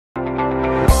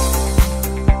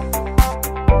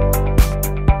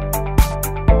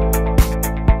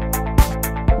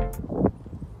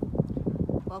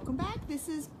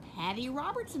Patty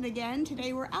Robertson again.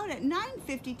 Today we're out at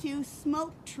 952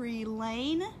 Smoke Tree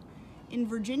Lane in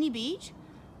Virginia Beach.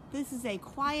 This is a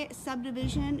quiet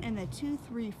subdivision in the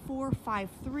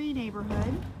 23453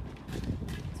 neighborhood,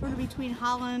 sort of between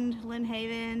Holland, Lynn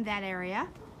Haven, that area.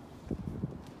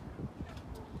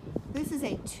 This is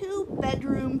a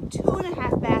 2-bedroom,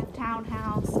 2.5 bath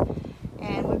townhouse,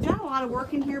 and we've done a lot of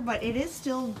work in here, but it is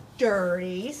still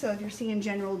dirty, so if you're seeing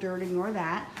general dirt, ignore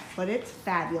that, but it's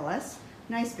fabulous.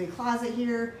 Nice big closet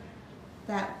here.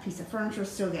 That piece of furniture is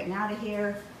still getting out of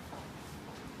here.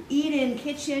 Eat-in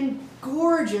kitchen,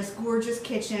 gorgeous, gorgeous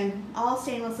kitchen. All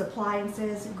stainless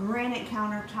appliances, granite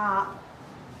countertop,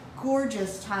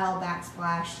 gorgeous tile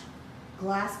backsplash,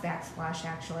 glass backsplash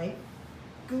actually.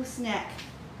 Gooseneck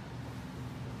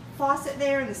faucet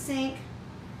there in the sink.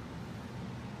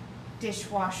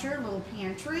 Dishwasher, little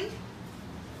pantry.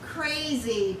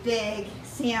 Crazy big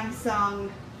Samsung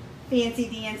fancy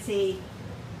dancy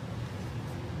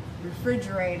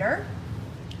refrigerator.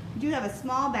 We do have a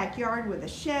small backyard with a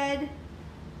shed.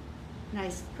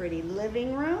 Nice pretty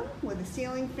living room with a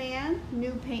ceiling fan, new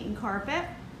paint and carpet.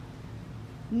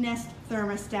 Nest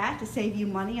Thermostat to save you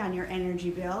money on your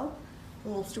energy bill.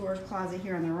 Little storage closet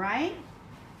here on the right.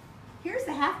 Here's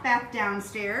the half bath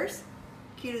downstairs.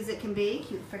 Cute as it can be,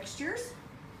 cute fixtures.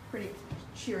 Pretty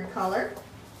cheery color.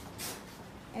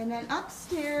 And then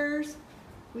upstairs,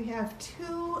 we have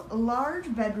 2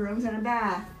 large bedrooms and a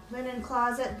bath. Linen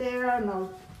closet there on the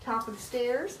top of the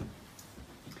stairs.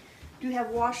 Do have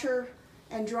washer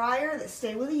and dryer that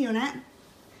stay with the unit.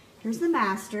 Here's the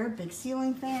master, big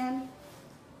ceiling fan.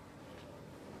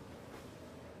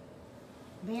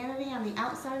 Vanity on the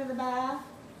outside of the bath.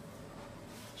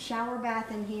 Shower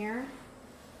bath in here.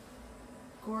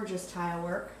 Gorgeous tile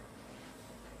work.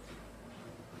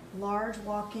 Large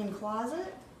walk-in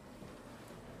closet.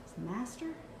 It's the master.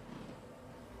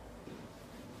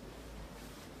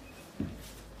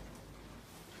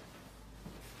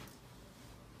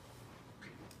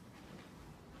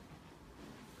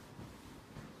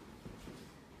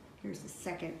 Here's the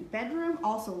second bedroom,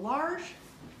 also large.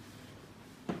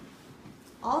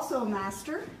 Also a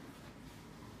master.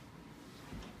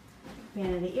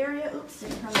 Vanity area. Oops,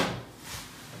 didn't turn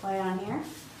the light on here.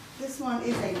 This one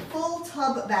is a full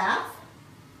tub bath.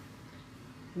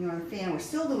 You know, the fan, we're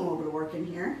still doing a little bit of work in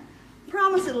here.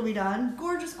 Promise it'll be done.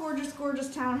 Gorgeous, gorgeous,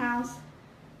 gorgeous townhouse.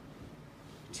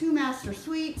 2 master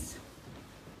suites.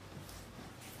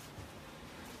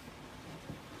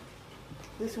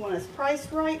 This one is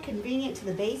priced right, convenient to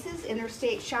the bases,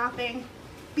 interstate shopping,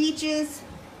 beaches,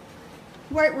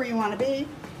 right where you want to be.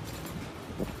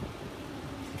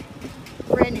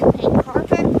 Brand new paint and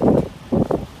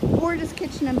carpet. Gorgeous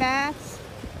kitchen and baths.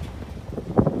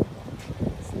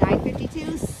 It's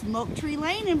 952 Smoke Tree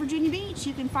Lane in Virginia Beach.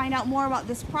 You can find out more about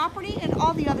this property and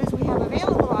all the others we have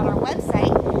available on our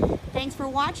website. Thanks for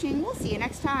watching. We'll see you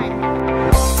next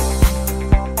time.